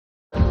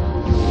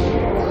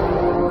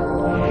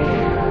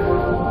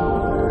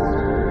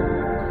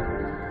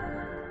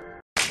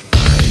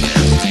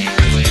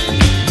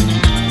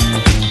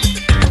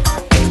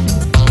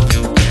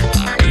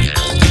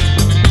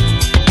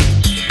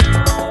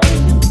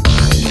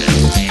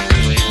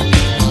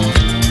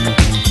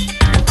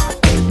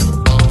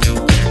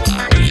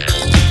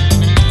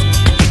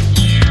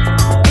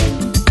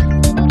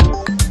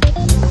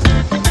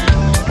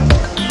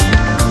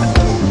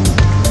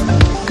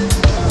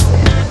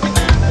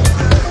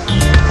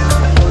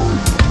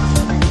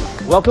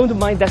Welcome to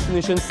my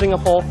destination,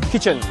 Singapore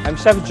Kitchen. I'm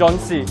Chef John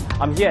C.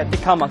 I'm here at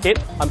Tikka Market.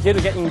 I'm here to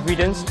get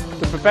ingredients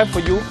to prepare for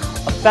you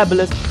a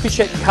fabulous fish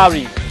head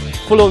curry.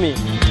 Follow me.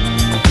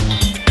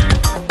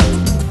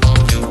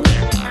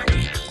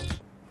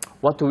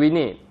 What do we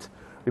need?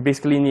 We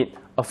basically need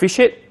a fish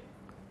head,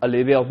 a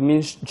little bit of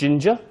minced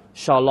ginger,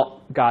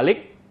 shallot,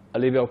 garlic, a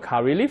little bit of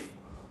curry leaf,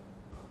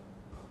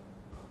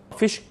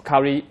 fish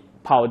curry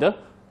powder,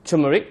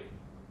 turmeric,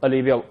 a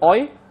little bit of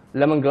oil,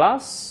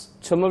 lemongrass,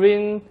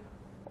 turmeric,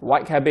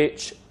 white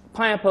cabbage,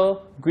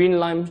 pineapple, green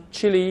lime,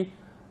 chili,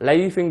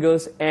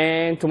 ladyfingers,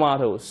 and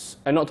tomatoes.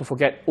 And not to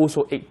forget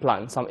also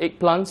eggplant, some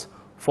eggplants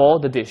for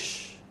the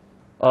dish.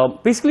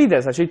 Basically,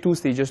 there's actually two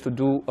stages to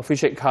do a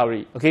fish head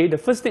curry. Okay, the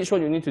first stage what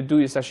you need to do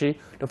is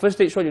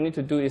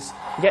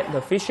get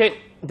the fish head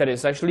that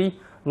is actually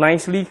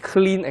nicely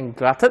clean and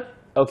gutted.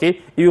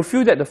 Okay, if you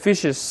feel that the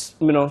fish is,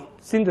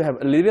 seem to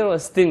have a little bit of a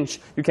stench,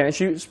 you can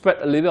actually spread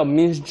a little bit of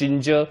minced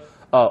ginger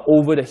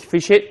over the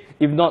fish head.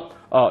 If not,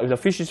 if the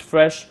fish is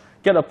fresh,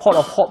 get a pot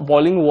of hot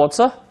boiling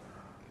water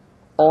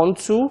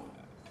onto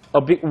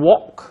a big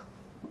wok,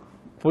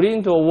 put it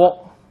into a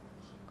wok,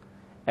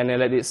 and then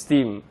let it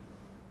steam.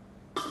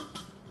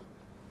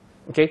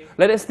 Okay,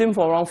 let it steam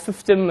for around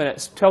 15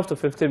 minutes, 12 to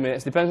 15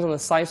 minutes, depends on the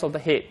size of the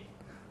head.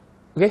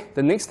 Okay,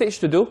 the next stage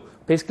to do,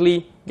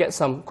 basically get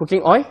some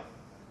cooking oil.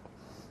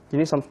 You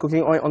need some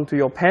cooking oil onto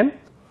your pan.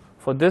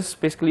 For this,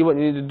 basically what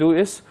you need to do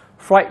is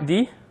fry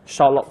the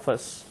shallot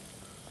first.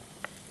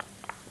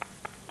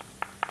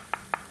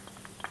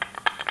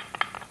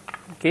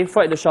 Okay,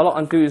 fry the shallot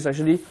until it's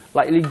actually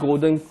lightly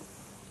golden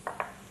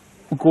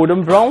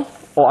brown,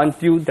 or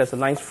until there's a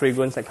nice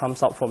fragrance that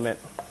comes out from it.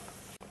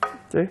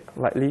 Okay,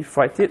 lightly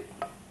fry it.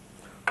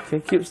 Okay,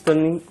 keep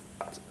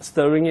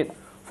stirring it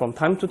from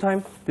time to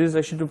time. This is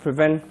actually to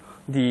prevent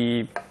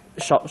the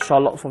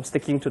shallot from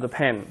sticking to the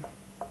pan.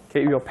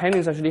 Okay, if your pan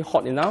is actually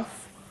hot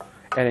enough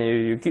and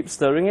you keep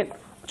stirring it,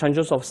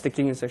 chances of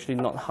sticking is actually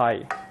not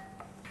high.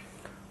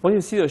 When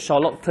you see the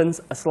shallot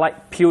turns a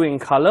slight pale in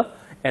color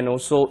and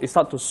also it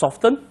starts to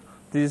soften,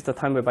 this is the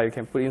time whereby you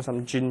can put in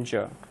some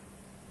ginger.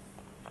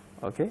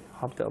 Okay,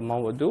 half the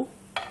amount will do.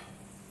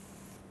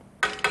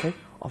 Okay,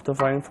 after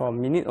frying for a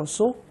minute or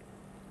so,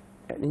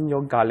 add in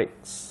your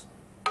garlics.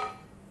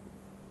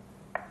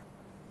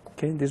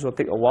 Okay, this will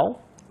take a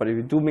while, but if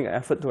you do make an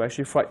effort to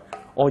actually fry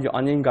all your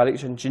onion,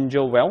 garlic, and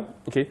ginger well,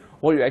 okay,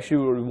 what you actually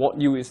will reward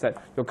you is that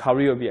your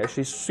curry will be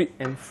actually sweet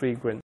and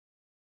fragrant.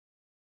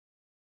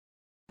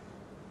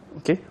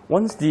 Okay,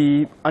 once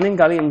the onion,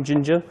 garlic, and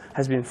ginger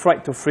has been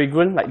fried to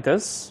fragrant like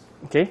this,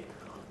 okay,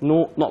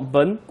 no, not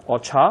burnt or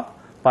char,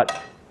 but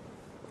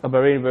a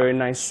very, very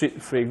nice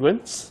sweet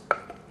fragrance.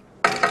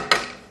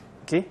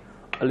 Okay,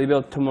 a little bit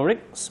of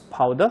turmeric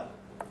powder.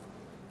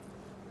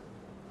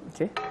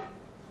 Okay,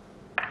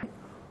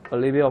 a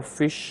little bit of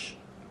fish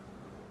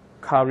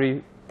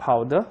curry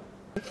powder.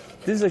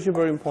 This is actually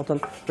very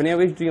important.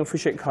 Whenever you're doing a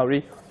fish head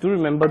curry, do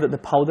remember that the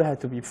powder has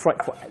to be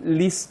fried for at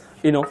least,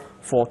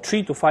 for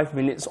 3 to 5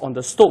 minutes on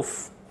the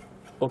stove.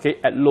 Okay,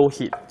 at low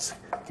heat.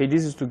 Okay,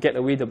 this is to get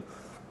away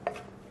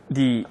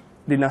the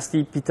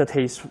nasty bitter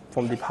taste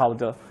from the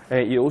powder,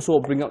 and it also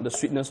will bring out the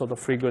sweetness of the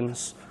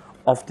fragrance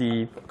of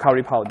the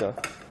curry powder.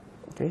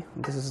 Okay,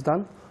 this is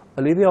done.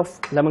 A little bit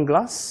of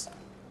lemongrass.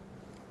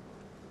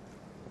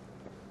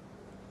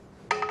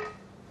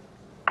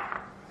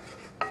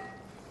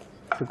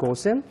 To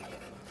goes in.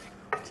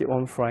 Keep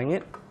on frying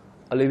it.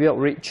 A little bit of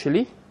red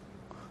chili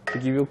to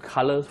give you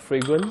color,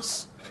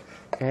 fragrance,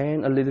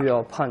 and a little bit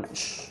of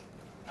punch.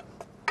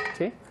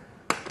 Okay,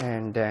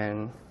 and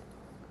then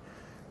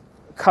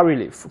curry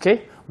leaf.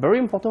 Okay, very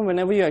important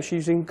whenever you're actually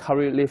using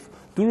curry leaf,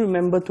 do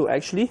remember to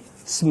actually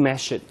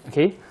smash it.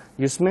 Okay,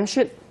 you smash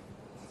it.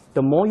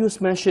 The more you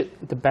smash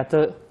it, the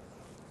better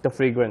the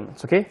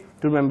fragrance. Okay,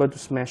 do remember to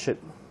smash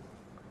it.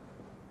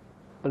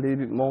 A little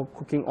bit more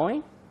cooking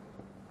oil.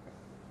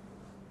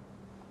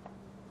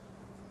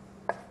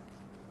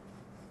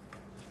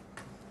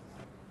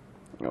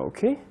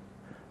 Okay,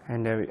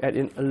 and then we add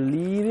in a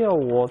little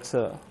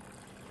water,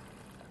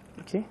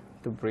 okay,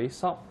 to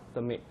braise up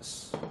the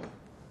mix.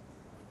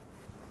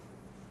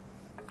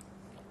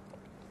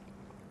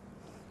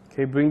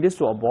 Okay, bring this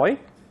to a boil.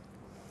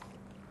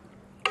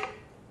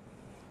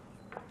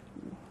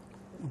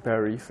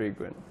 Very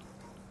fragrant.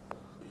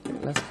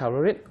 Let's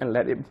cover it and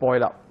let it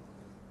boil up.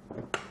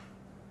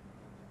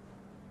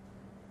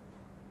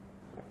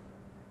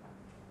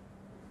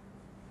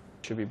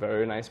 Should be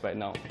very nice by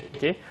now.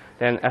 Okay,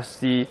 then as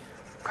the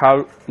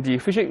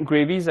fish head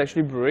gravy is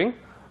actually brewing,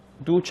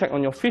 do check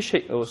on your fish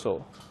head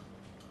also.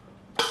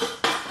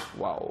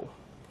 Wow.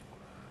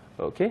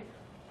 Okay,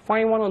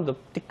 find one of the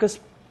thickest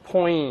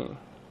point.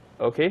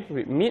 Okay,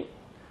 with meat,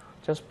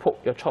 just poke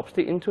your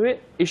chopstick into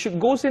it. It should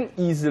go in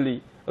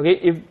easily. Okay,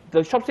 if the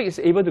chopstick is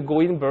able to go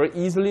in very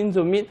easily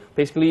into meat,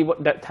 basically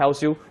what that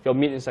tells you, your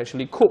meat is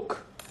actually cooked.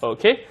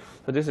 Okay,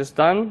 so this is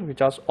done. We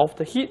just off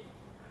the heat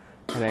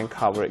and then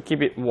cover it.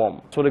 Keep it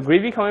warm. So the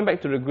gravy, coming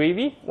back to the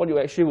gravy, what you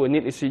actually will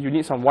need is you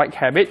need some white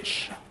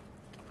cabbage.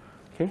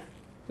 Okay,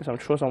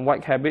 throw some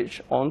white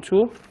cabbage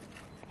onto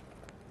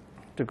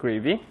the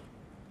gravy,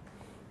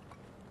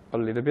 a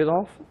little bit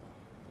of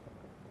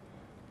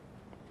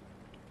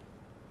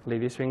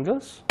lady's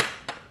fingers,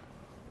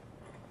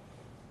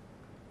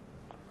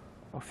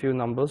 a few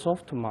numbers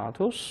of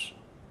tomatoes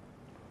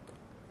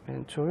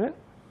into it,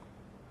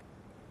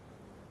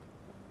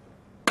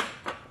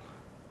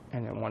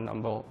 and then 1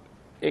 number of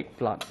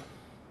eggplant.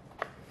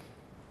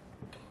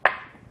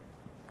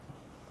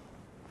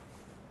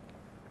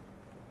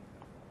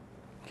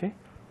 Okay,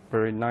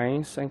 very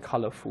nice and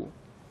colorful.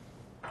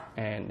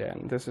 And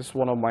then this is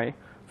one of my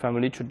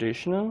family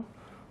traditional.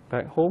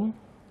 Back home,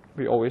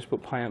 we always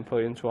put pineapple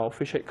into our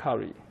fish head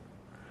curry.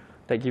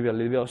 That gives you a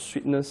little bit of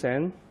sweetness,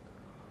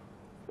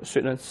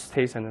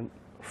 taste, and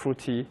a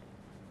fruity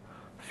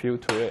feel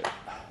to it.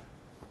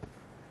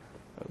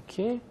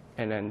 Okay,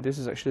 and then this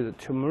is actually the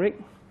turmeric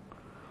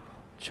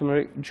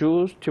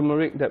juice,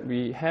 turmeric that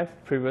we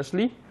have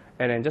previously,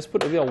 and then just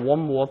put a bit of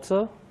warm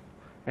water,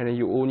 and then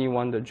you only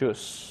want the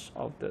juice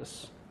of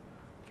this.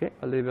 Okay,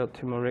 a little bit of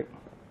turmeric.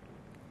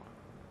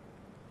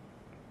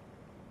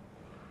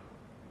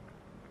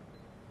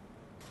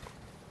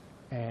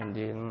 And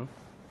then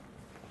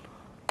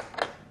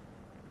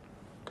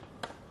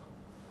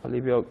a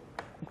little bit of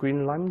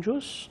green lime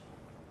juice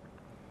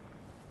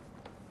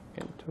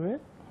into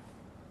it.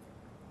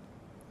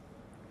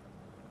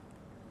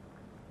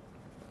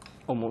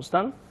 Almost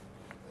done.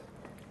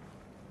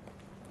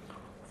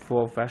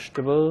 Full of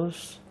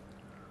vegetables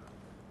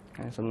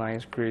and some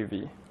nice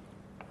gravy.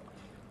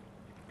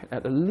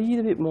 Add a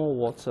little bit more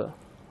water.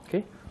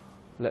 Okay,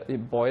 let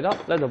it boil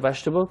up. Let the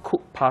vegetable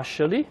cook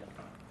partially.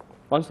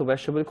 Once the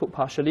vegetable cook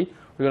partially,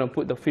 we're going to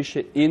put the fish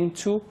head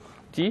into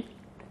the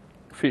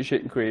fish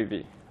head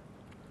gravy.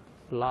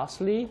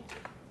 Lastly,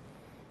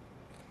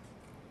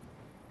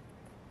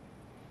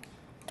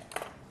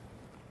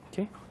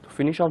 okay, to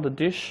finish off the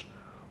dish,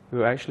 we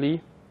will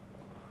actually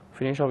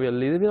finish off with a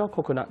little bit of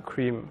coconut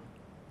cream.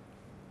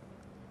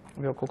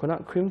 We have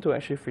coconut cream to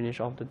actually finish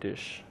off the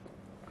dish.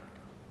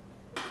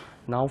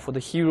 Now for the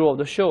hero of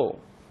the show.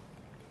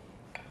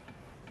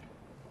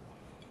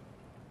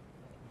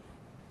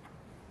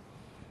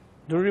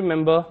 Do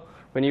remember,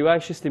 when you are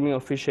actually steaming a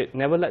fish head,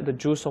 never let the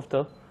juice of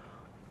the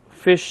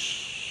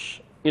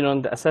fish,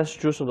 the excess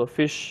juice of the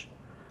fish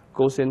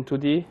goes into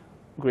the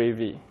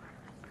gravy.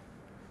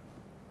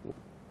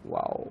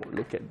 Wow,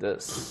 look at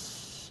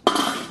this.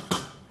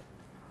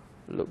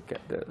 Look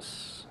at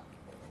this.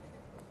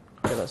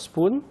 Get a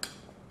spoon,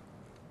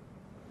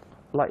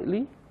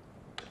 lightly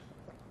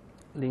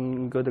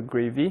linger the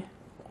gravy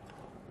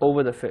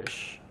over the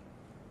fish.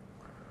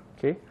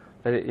 Okay,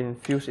 let it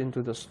infuse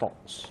into the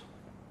stocks.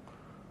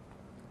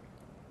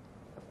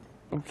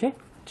 Okay,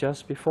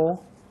 just before,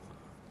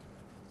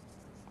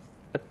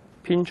 a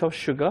pinch of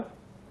sugar,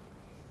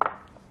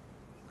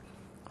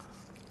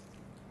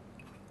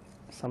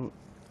 some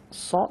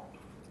salt.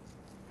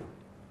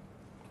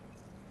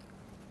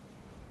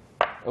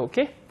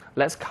 Okay,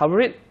 let's cover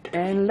it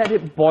and let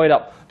it boil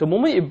up. The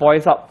moment it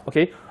boils up,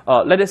 okay,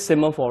 let it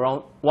simmer for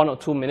around 1 or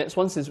 2 minutes.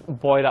 Once it's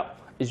boiled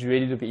up, it's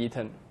ready to be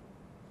eaten.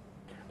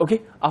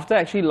 Okay, after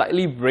actually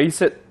lightly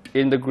braise it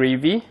in the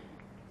gravy,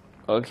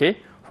 okay,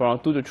 for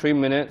around 2 to 3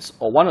 minutes,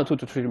 or 1 or 2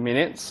 to 3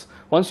 minutes.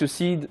 Once you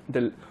see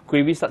the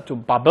gravy start to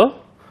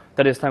bubble,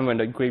 that is time when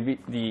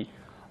the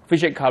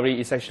fish head curry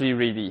is actually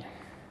ready.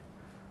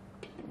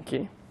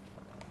 Okay.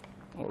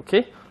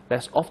 Okay,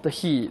 let's off the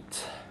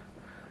heat.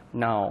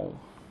 Now,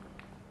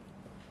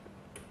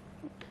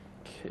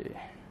 okay,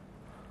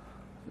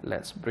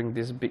 let's bring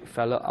this big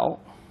fella out.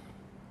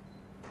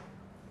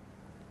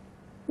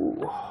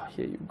 Ooh,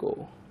 here you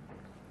go.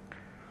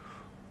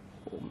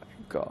 Oh my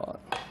God.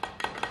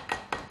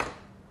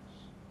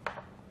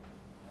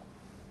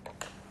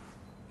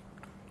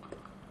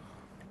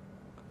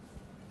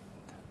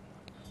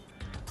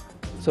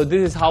 So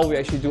this is how we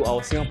actually do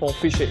our Singapore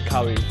fish head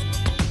curry.